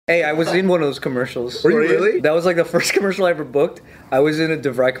Hey, I was in one of those commercials. Were you really? That was like the first commercial I ever booked. I was in a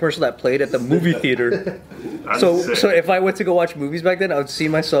DeVry commercial that played at the movie theater. So if I went to go watch movies back then, I would see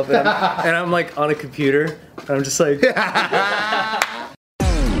myself and I'm like on a computer. And I'm just like...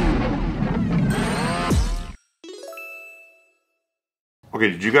 Okay,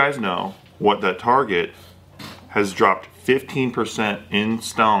 did you guys know that Target has dropped 15% in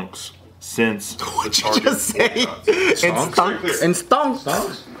stonks since... What'd you just say? In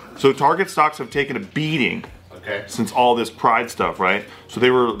stonks. So Target stocks have taken a beating since all this Pride stuff, right? So they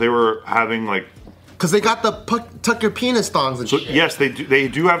were having like... Because they got the tuck your penis thongs and shit. Yes, they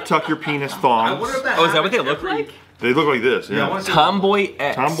do have tuck your penis thongs. Is that what they look like? They look like this, yeah. Tomboy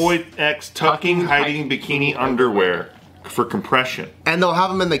X. Tomboy X tucking, hiding bikini underwear for compression. And they'll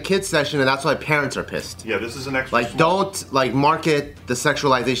have them in the kids section, and that's why parents are pissed. Yeah, this is an extra Like, don't, like, market the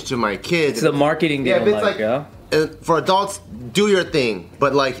sexualization to my kids. It's the marketing they don't like, yeah? For adults, do your thing.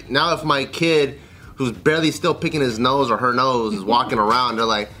 But, like, now if my kid, who's barely still picking his nose or her nose, is walking around, they're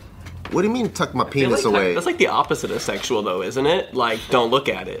like, what do you mean tuck my penis away? That's like the opposite of sexual, though, isn't it? Like, don't look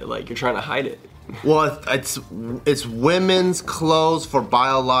at it. Like, you're trying to hide it. Well, it's women's clothes for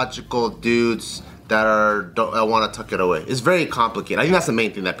biological dudes that want to tuck it away. It's very complicated. I think that's the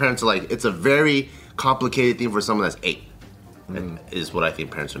main thing. That parents are like, it's a very complicated thing for someone that's 8. Is what I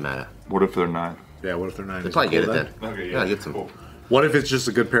think parents are mad at. What if they're 9? Yeah, what if they're 9? They probably get it then. Okay, yeah, get some. Cool. What if it's just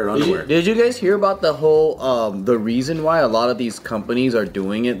a good pair of underwear? Did you guys hear about the whole, the reason why a lot of these companies are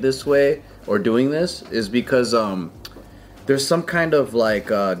doing it this way, or doing this, is because there's some kind of like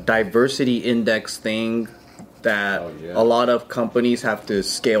diversity index thing that a lot of companies have to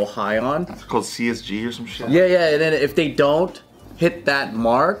scale high on. It's called CSG or some shit? Yeah, and then if they don't hit that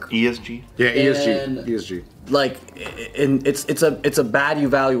mark... ESG? Yeah, ESG. Like, and it's a bad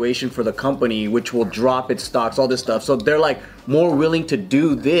evaluation for the company, which will drop its stocks, all this stuff. So they're like more willing to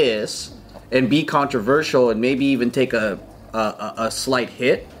do this and be controversial and maybe even take a slight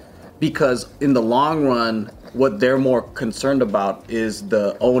hit, because in the long run, what they're more concerned about is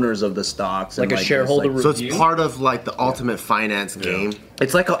the owners of the stocks. Like a shareholder review. So it's part of like the ultimate finance game.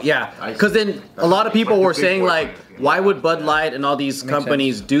 It's like, because then a lot of people were saying like, why would Bud Light and all these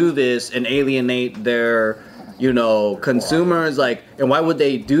companies do this and alienate their, consumers? Like, and why would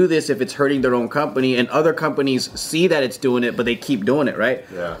they do this if it's hurting their own company? And other companies see that it's doing it, but they keep doing it, right?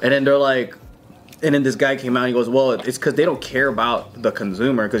 Yeah. And then they're like, and then this guy came out and he goes, well, it's because they don't care about the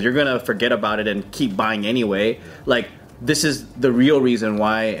consumer, because you're going to forget about it and keep buying anyway. Like, this is the real reason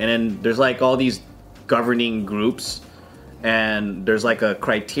why. And then there's like all these governing groups, and there's like a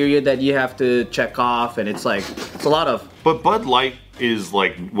criteria that you have to check off, and it's like, it's a lot of... But Bud Light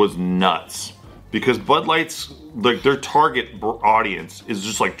was nuts. Because Bud Light's, like, their target audience is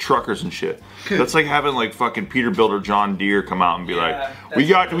just like truckers and shit. That's like having like fucking Peterbilt or John Deere come out and be like, we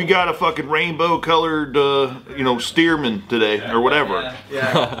got a fucking rainbow colored steerman today or whatever.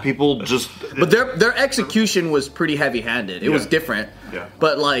 Yeah. People just... But their execution was pretty heavy handed. It was different. Yeah.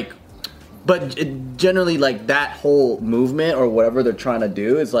 But generally, like, that whole movement or whatever they're trying to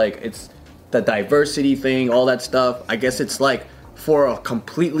do is like, it's the diversity thing, all that stuff. I guess it's like for a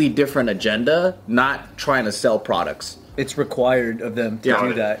completely different agenda, not trying to sell products. It's required of them to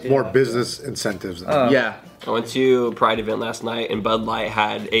do that. More business incentives. Yeah. I went to a Pride event last night, and Bud Light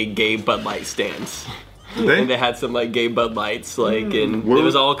had a gay Bud Light stance. And they had some like gay Bud Lights, like, and it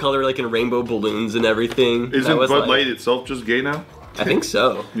was all colored like in rainbow balloons and everything. Isn't Bud Light itself just gay now? I think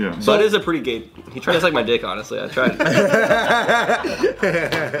so. Yeah. Bud is a pretty gay. He tried to suck my dick, honestly. I tried.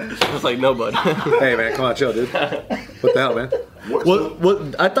 I was like, no, Bud. Hey, man, come on, chill, dude. What the hell, man?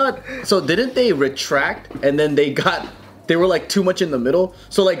 What I thought, so didn't they retract and then they were like too much in the middle?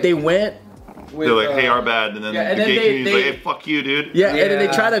 So like they went with, they're like, hey, our bad, and then the gay community's like, hey, fuck you, dude. Yeah, and then they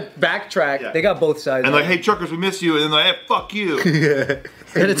try to backtrack. Yeah. They got both sides. And like, hey, truckers, we miss you, and then like, hey, fuck you.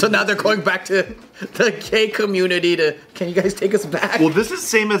 And then, so now they're going back to the gay community to, can you guys take us back? Well, this is the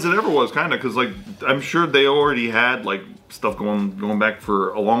same as it ever was, kind of, because like I'm sure they already had like stuff going back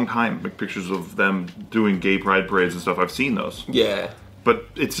for a long time, like pictures of them doing gay pride parades and stuff. I've seen those. Yeah. But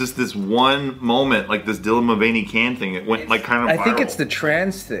it's just this one moment, like this Dylan Mulvaney can thing. It went like kind of viral. I think it's the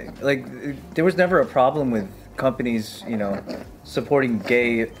trans thing. Like, there was never a problem with companies, supporting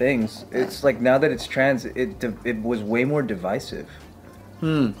gay things. It's like now that it's trans, it was way more divisive.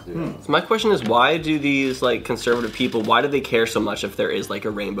 So my question is, why do these like conservative people, why do they care so much if there is like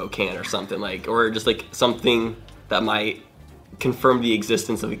a rainbow can or something, like, or just like something that might confirm the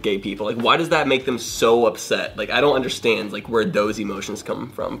existence of gay people? Like, why does that make them so upset? Like, I don't understand like where those emotions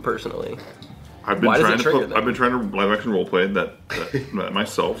come from personally. I've been trying to live action role play that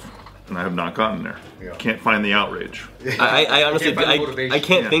myself. and I have not gotten there. Can't find the outrage. I honestly, Can't find the motivation. I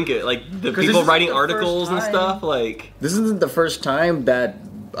can't Yeah. think it. Like the this people isn't writing the articles first and time. stuff. Like This isn't the first time that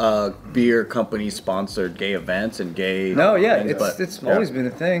beer companies sponsored gay events and gay. No, yeah, things, it's always been a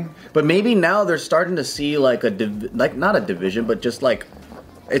thing. But maybe now they're starting to see like not a division, but just like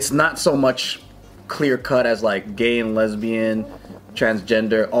it's not so much clear cut as like gay and lesbian,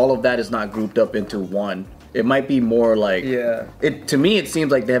 transgender. All of that is not grouped up into one. It might be more like It to me, it seems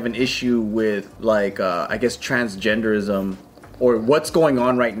like they have an issue with like I guess transgenderism or what's going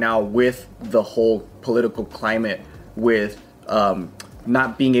on right now with the whole political climate with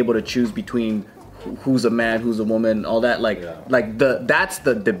not being able to choose between who's a man, who's a woman, all that. That's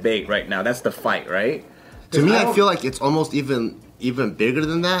the debate right now. That's the fight, right? To me, I feel like it's almost even bigger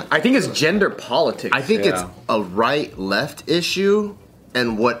than that. I think it's gender politics. I think it's a right-left issue,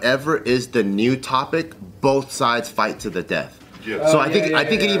 and whatever is the new topic, both sides fight to the death. Yeah. So I think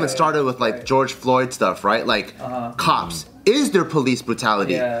it even started with like George Floyd stuff, right? Like cops. Is there police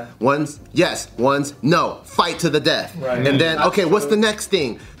brutality? Yeah. One's yes, one's no. Fight to the death. Right. And then okay, what's the next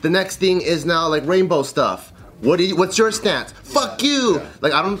thing? The next thing is now like rainbow stuff. What's your stance? Fuck you. Yeah.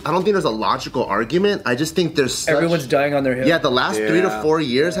 Like I don't think there's a logical argument. I just think there's Everyone's dying on their hill. Yeah, the last 3 to 4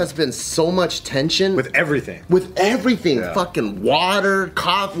 years has been so much tension With everything. with everything, Yeah. fucking water,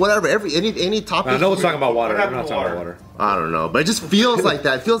 cop, whatever, any topic. I know it's talking about water. I'm not talking about water. I don't know, but it just feels like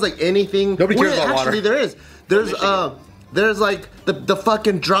that. It feels like anything. Nobody cares about water. Actually, there is. There's like the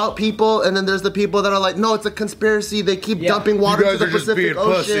fucking drought people, and then there's the people that are like, no, it's a conspiracy. They keep dumping water to the Pacific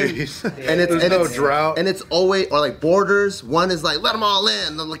Ocean, and it's drought. and it's always or like borders. One is like let them all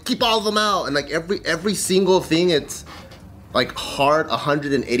in, and like keep all of them out, and like every single thing, it's like hard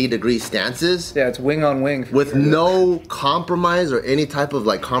 180-degree stances. Yeah, it's wing on wing. With no compromise or any type of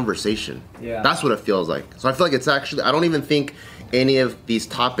like conversation. Yeah. That's what it feels like. So I feel like it's actually, I don't even think any of these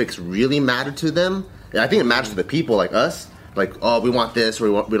topics really matter to them. I think it matters to the people like us. Like, oh, we want this or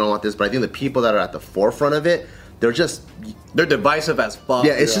we don't want this. But I think the people that are at the forefront of it, they're divisive as fuck.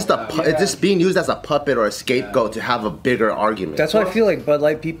 yeah, it's just it's just being used as a puppet or a scapegoat to have a bigger argument. That's why I feel like Bud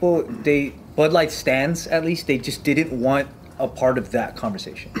Light people, Bud Light stands at least, they just didn't want a part of that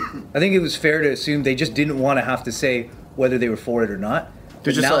conversation. I think it was fair to assume they just didn't want to have to say whether they were for it or not.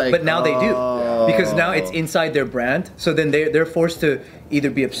 They're just But now they do, because now it's inside their brand. So then they're forced to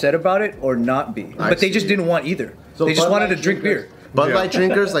either be upset about it or not be. But they just didn't want either. So they just Bud wanted to Light drink beer. Bud Light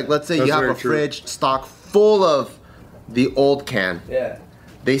drinkers, like let's say you That's have very a true. fridge stock full of the old can. Yeah.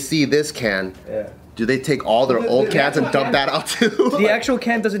 They see this can. Yeah. Do they take all their old cans and dump that out too? The actual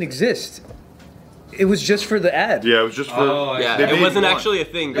can doesn't exist. It was just for the ad. Yeah, it was just for. yeah, they it made wasn't one. actually a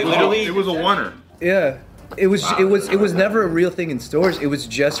thing. They It literally. was a oneer. Yeah. It was never a real thing in stores. It was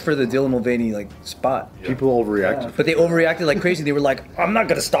just for the Dylan Mulvaney like spot. People overreact. But they overreacted like crazy. They were like, "I'm not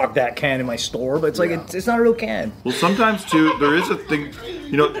gonna stock that can in my store." But it's like it's not a real can. Well, sometimes too, there is a thing.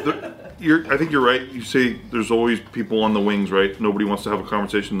 You know, I think you're right. You say there's always people on the wings, right? Nobody wants to have a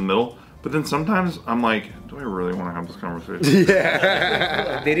conversation in the middle. But then sometimes I'm like, do I really want to have this conversation?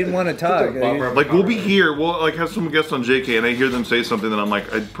 They didn't want to talk. Like we'll be here, we'll like have some guests on JK, and I hear them say something that I'm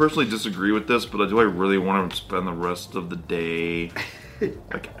like, I personally disagree with this, but do I really want to spend the rest of the day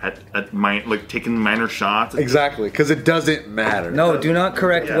like at my like taking minor shots? Exactly, because it doesn't matter. No, do not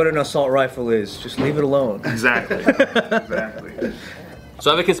correct what an assault rifle is. Just leave it alone. Exactly. Exactly. So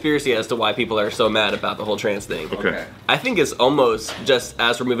I have a conspiracy as to why people are so mad about the whole trans thing. Okay. I think it's almost just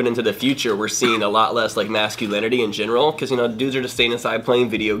as we're moving into the future, we're seeing a lot less like masculinity in general, because dudes are just staying inside playing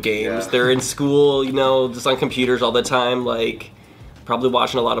video games. They're in school, just on computers all the time, like probably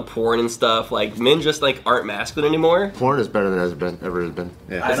watching a lot of porn and stuff. Like men just like aren't masculine anymore. Porn is better than it ever has been.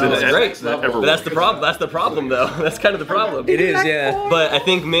 Yeah. I know, it's great, but that's the problem. That's the problem, though. That's kind of the problem. It is, yeah. But I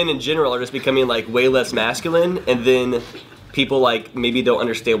think men in general are just becoming like way less masculine, and then people like maybe don't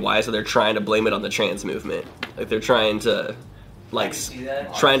understand why, so they're trying to blame it on the trans movement. Like they're trying to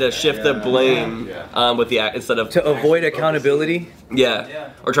shift the blame with the act instead of To avoid accountability.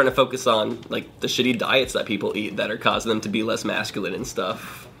 or trying to focus on like the shitty diets that people eat that are causing them to be less masculine and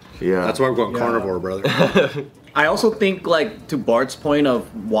stuff. Yeah. That's why we're going carnivore, brother. I also think, like, to Bart's point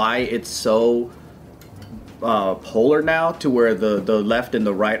of why it's so polar now, to where the left and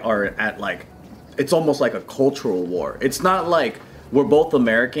the right are at, like, it's almost like a cultural war. It's not like we're both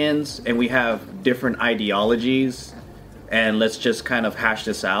Americans and we have different ideologies and let's just kind of hash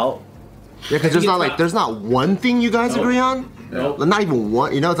this out. Yeah, because there's not one thing you guys agree on. No. Not even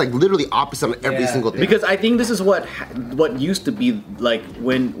one. It's like literally opposite on every single thing. Because I think this is what used to be like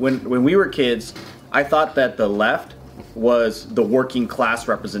when we were kids. I thought that the left was the working class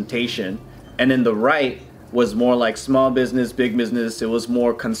representation, and then the right was more like small business, big business. It was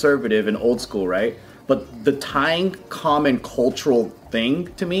more conservative and old school, right? But the tying common cultural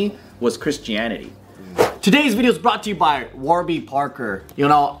thing to me was Christianity. Today's video is brought to you by Warby Parker. You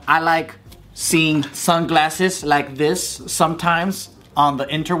know, I like seeing sunglasses like this sometimes on the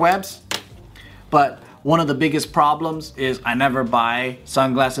interwebs, but one of the biggest problems is I never buy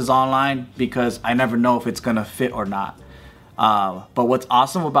sunglasses online because I never know if it's gonna fit or not. But what's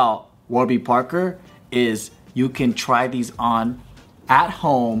awesome about Warby Parker is you can try these on at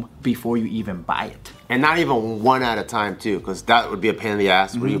home before you even buy it. And not even one at a time too, because that would be a pain in the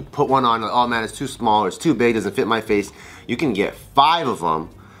ass. Where you put one on, oh man, it's too small, or it's too big, doesn't fit my face. You can get 5 of them.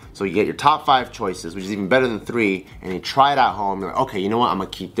 So you get your top 5 choices, which is even better than 3, and you try it at home. You're like, okay, you know what? I'm gonna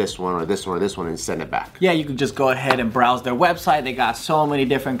keep this one or this one or this one and send it back. Yeah, you can just go ahead and browse their website. They got so many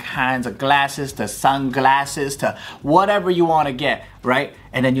different kinds of glasses, to sunglasses, to whatever you want to get, right?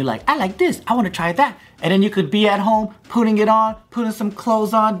 And then you're like, I like this. I want to try that. And then you could be at home, putting it on, putting some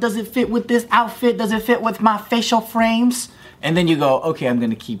clothes on. Does it fit with this outfit? Does it fit with my facial frames? And then you go, okay, I'm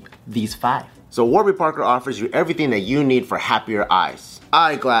gonna keep these 5. So Warby Parker offers you everything that you need for happier eyes.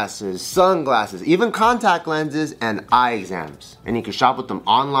 Eyeglasses, sunglasses, even contact lenses and eye exams. And you can shop with them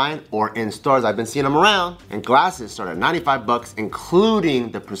online or in stores. I've been seeing them around. And glasses start at $95,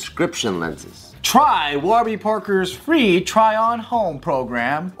 including the prescription lenses. Try Warby Parker's free try-on home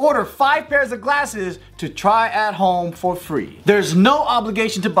program. Order 5 pairs of glasses to try at home for free. There's no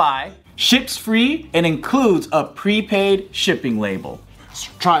obligation to buy, ships free, and includes a prepaid shipping label.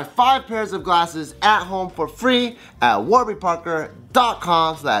 Try 5 pairs of glasses at home for free at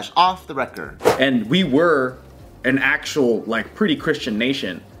warbyparker.com/offtherecord. And we were an actual, like, pretty Christian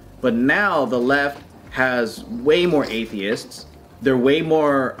nation. But now the left has way more atheists. They're way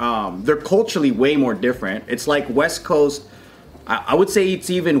more, they're culturally way more different. It's like West Coast, I would say it's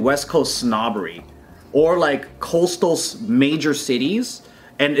even West Coast snobbery. Or like coastal major cities.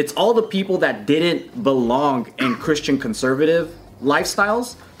 And it's all the people that didn't belong in Christian conservative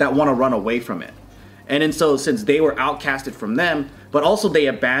lifestyles that want to run away from it. And so since they were outcasted from them, but also they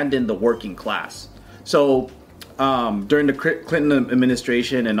abandoned the working class. So during the Clinton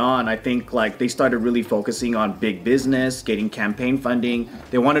administration and on, I think like they started really focusing on big business, getting campaign funding.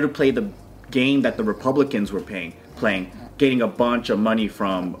 They wanted to play the game that the Republicans were playing, getting a bunch of money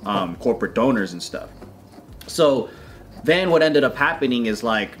from corporate donors and stuff. So then what ended up happening is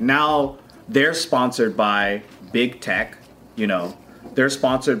like now they're sponsored by big tech. You know, they're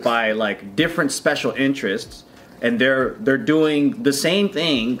sponsored by like different special interests, and they're doing the same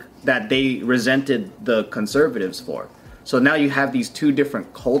thing that they resented the conservatives for. So now you have these 2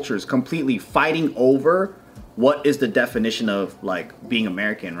 different cultures completely fighting over what is the definition of like being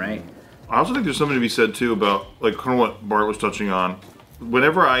American, right? I also think there's something to be said too about like kind of what Bart was touching on.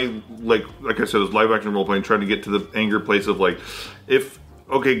 Whenever I like I said, it's live action role playing, trying to get to the anger place of like, if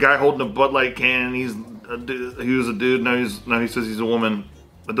guy holding a Bud Light can, he was a dude, now he says he's a woman.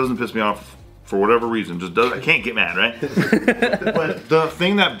 That doesn't piss me off for whatever reason. Just does. I can't get mad, right? But the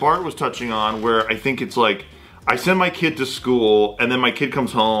thing that Bart was touching on, where I think it's like, I send my kid to school, and then my kid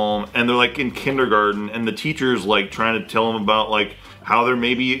comes home, and they're like in kindergarten, and the teacher's like trying to tell them about like how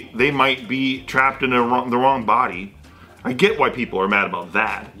they might be trapped in the wrong body. I get why people are mad about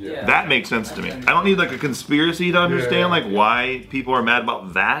that. Yeah. That makes sense to me. I don't need like a conspiracy to understand like why people are mad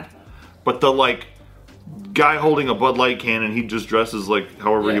about that. But the like guy holding a Bud Light can and he just dresses like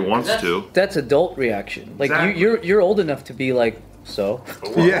however he wants to. That's adult reaction. Like exactly. you're old enough to be like, so.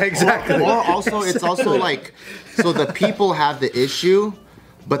 Yeah, exactly. Or also, it's also like, so the people have the issue,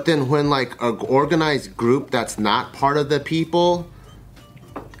 but then when like an organized group that's not part of the people,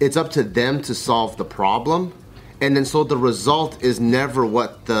 it's up to them to solve the problem. And then so the result is never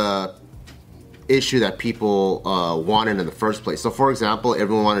what the issue that people wanted in the first place. So for example,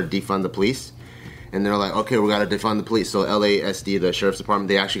 everyone wanted to defund the police. And they're like, okay, we got to defund the police. So LASD, the sheriff's department,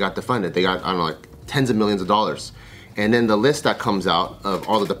 they actually got defunded. They got, I don't know, like tens of millions of dollars. And then the list that comes out of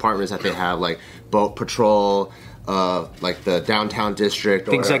all the departments that they have, like boat patrol, like the downtown district,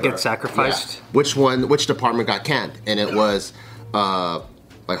 things that get sacrificed. Yeah. Which department got canned? And it was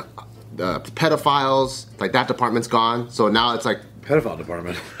pedophiles. Like that department's gone. So now it's like pedophile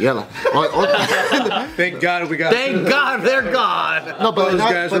department. Yeah. Like, Thank God we got. Thank God they're gone. No, but those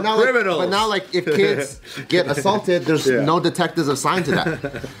guys are criminals. But now, like, if kids get assaulted, there's no detectives assigned to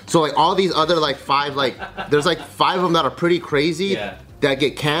that. So, like, all these other, like, 5, like, there's, like, 5 of them that are pretty crazy that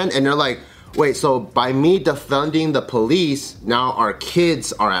get canned, and they're like, wait, so by me defunding the police, now our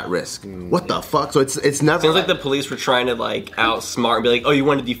kids are at risk. What the fuck? So it's never. Sounds like the police were trying to like outsmart and be like, oh, you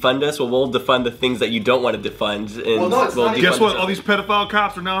want to defund us? Well, we'll defund the things that you don't want to defund. And Guess what? All these pedophile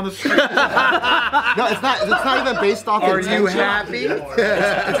cops are now on the street. No, it's not. It's not even based off. Are intention. you happy?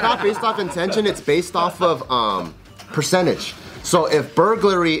 It's not based off intention. It's based off of percentage. So if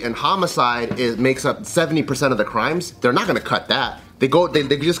burglary and homicide makes up 70% of the crimes, they're not going to cut that. They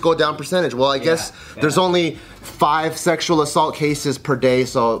just go down percentage. Well, I guess there's only 5 sexual assault cases per day,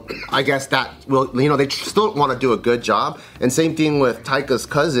 so I guess that will, they still want to do a good job. And same thing with Taika's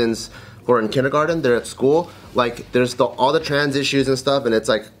cousins who are in kindergarten. They're at school. Like there's all the trans issues and stuff, and it's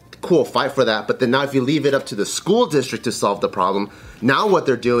like cool, fight for that. But then now if you leave it up to the school district to solve the problem, now what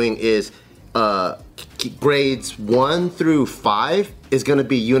they're doing is grades 1 through 5 is going to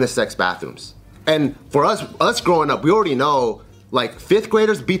be unisex bathrooms. And for us growing up, we already know. Like 5th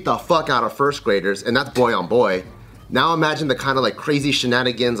graders beat the fuck out of 1st graders, and that's boy on boy. Now imagine the kind of like crazy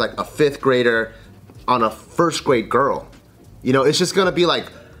shenanigans like a 5th grader on a 1st grade girl. It's just gonna be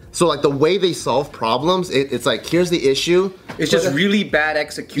like, so like the way they solve problems, it's like here's the issue. It's just really bad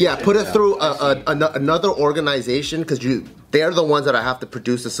execution. Yeah, put it through another organization because they're the ones that have to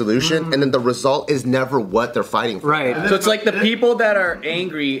produce the solution, and then the result is never what they're fighting for. Right. So it's like the people that are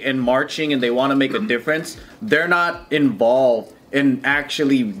angry and marching and they want to make a difference, they're not involved in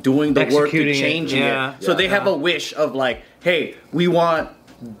actually doing the work to changing it. So they have a wish of like, hey, we want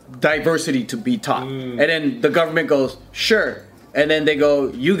diversity to be taught. And then the government goes, sure. And then they go,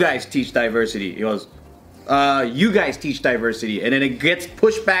 you guys teach diversity. He goes, you guys teach diversity, and then it gets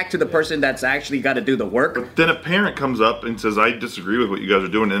pushed back to the person that's actually got to do the work. But then a parent comes up and says, I disagree with what you guys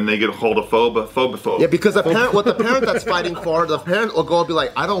are doing, and they get called a phobophobe. Yeah, because the parent that's fighting for, the parent will go and be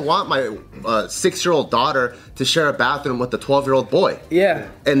like, I don't want my 6-year-old daughter to share a bathroom with a 12-year-old boy. Yeah.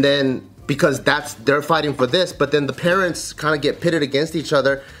 And then, because they're fighting for this, but then the parents kind of get pitted against each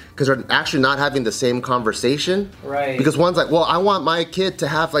other because they're actually not having the same conversation. Right. Because one's like, well, I want my kid to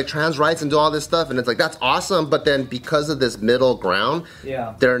have like trans rights and do all this stuff, and it's like, that's awesome, but then because of this middle ground,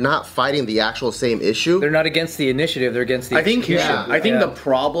 they're not fighting the actual same issue. They're not against the initiative, they're against the execution. I think the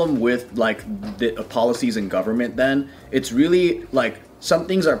problem with like the policies in government then, it's really like some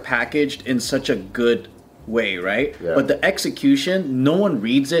things are packaged in such a good way, right? Yeah. But the execution, no one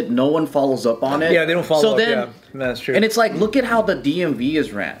reads it, no one follows up on it. Yeah, they don't follow up, that's true. And it's like, look at how the DMV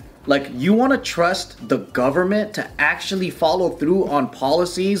is ran. Like, you want to trust the government to actually follow through on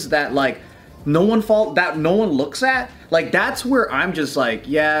policies that like no one looks at? Like, that's where I'm just like,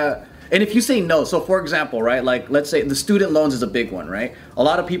 yeah. And if you say no, so for example, right, like let's say the student loans is a big one, right? A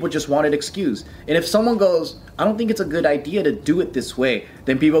lot of people just want it excused. And if someone goes, I don't think it's a good idea to do it this way,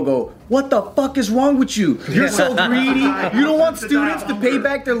 then people go, what the fuck is wrong with you? You're so greedy. You don't want students to pay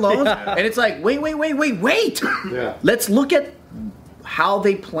back their loans. And it's like, wait. Yeah. Let's look at how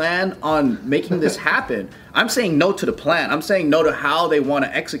they plan on making this happen. I'm saying no to the plan. I'm saying no to how they want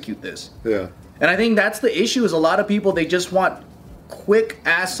to execute this. Yeah. And I think that's the issue, is a lot of people, they just want quick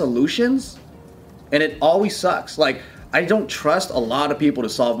ass solutions, and it always sucks. Like, I don't trust a lot of people to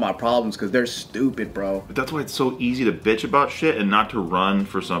solve my problems because they're stupid, bro. But that's why it's so easy to bitch about shit and not to run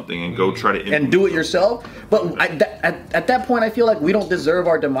for something and go try to and do it yourself. But at that point, I feel like we don't deserve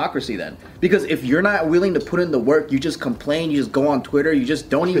our democracy then, because if you're not willing to put in the work, you just complain, you just go on Twitter, you just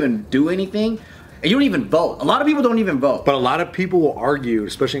don't even do anything, and you don't even vote. A lot of people don't even vote. But a lot of people will argue,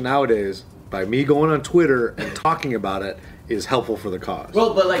 especially nowadays, by me going on Twitter and talking about it is helpful for the cause.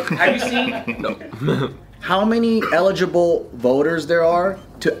 Well, but like, have you seen how many eligible voters there are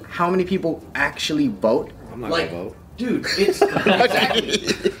to how many people actually vote? I'm not gonna vote. Dude, it's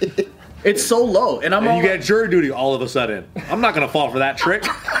exactly. It's so low, and you get jury duty all of a sudden. I'm not gonna fall for that trick.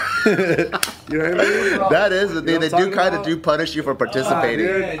 You know what I mean? That is the thing. They do kind of punish you for participating.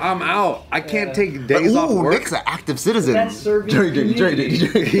 Dude, I'm out. I can't take days off work. Nick's an active citizen. Jury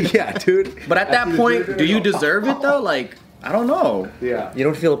duty. Yeah, dude. But at that point, do you deserve it though? Like, I don't know. Yeah. You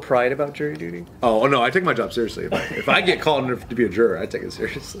don't feel pride about jury duty? Oh no, I take my job seriously. If I get called to be a juror, I take it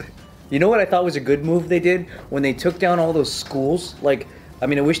seriously. You know what I thought was a good move they did? When they took down all those schools, like, I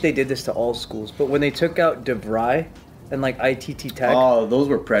mean, I wish they did this to all schools, but when they took out DeVry and like ITT Tech, oh, those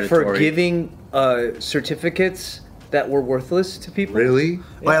were predatory, for giving certificates that were worthless to people. Really?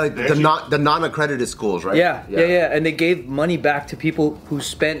 Yeah. Like the non-accredited schools, right? Yeah, and they gave money back to people who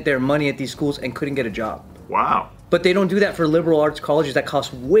spent their money at these schools and couldn't get a job. Wow. But they don't do that for liberal arts colleges that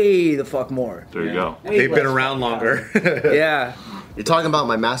cost way the fuck more. There you go. They've been around longer. Yeah. You're talking about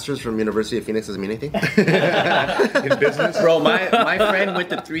my master's from University of Phoenix doesn't mean anything? In business? Bro, my friend went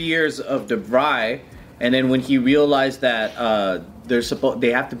to 3 years of DeVry, and then when he realized that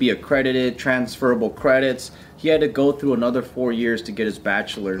they have to be accredited, transferable credits. He had to go through another 4 years to get his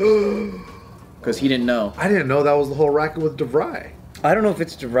bachelor's because he didn't know. I didn't know that was the whole racket with DeVry. I don't know if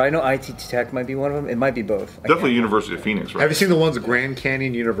it's DeVry. I know IT Tech might be one of them. It might be both. Definitely University of Phoenix, right? Have you seen the ones at Grand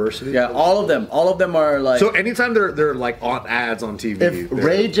Canyon University? Yeah, all of them are like. So anytime they're like on ads on TV, If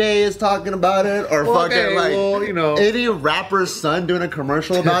Ray J is talking about it, or fucking like you know, any rapper's son doing a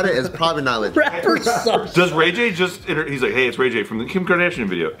commercial about it, it's probably not legit. Rapper sucks. Does Ray J just? He's like, hey, it's Ray J from the Kim Kardashian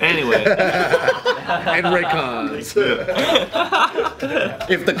video. Anyway, and Raycons.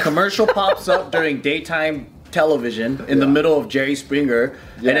 If the commercial pops up during daytime television in the middle of Jerry Springer,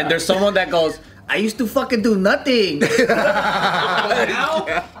 and then there's someone that goes, I used to fucking do nothing.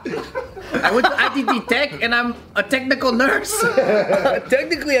 I went to ITT Tech and I'm a technical nurse.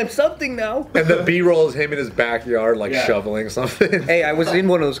 Technically, I'm something now. And the B-roll is him in his backyard, like shoveling something. Hey, I was in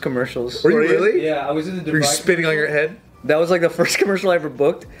one of those commercials. Were you really? Yeah, I was in the Were you DeVry spitting on your head? That was like the first commercial I ever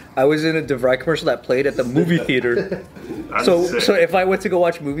booked. I was in a DeVry commercial that played at the movie theater. So if I went to go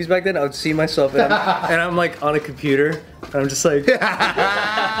watch movies back then, I would see myself and I'm like on a computer. And I'm just like,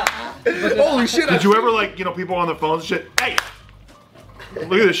 Holy shit! did you ever like people on their phones and shit? Hey,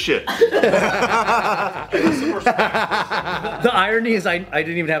 look at this shit. the irony is I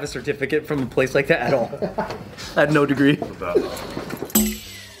didn't even have a certificate from a place like that at all. I had no degree.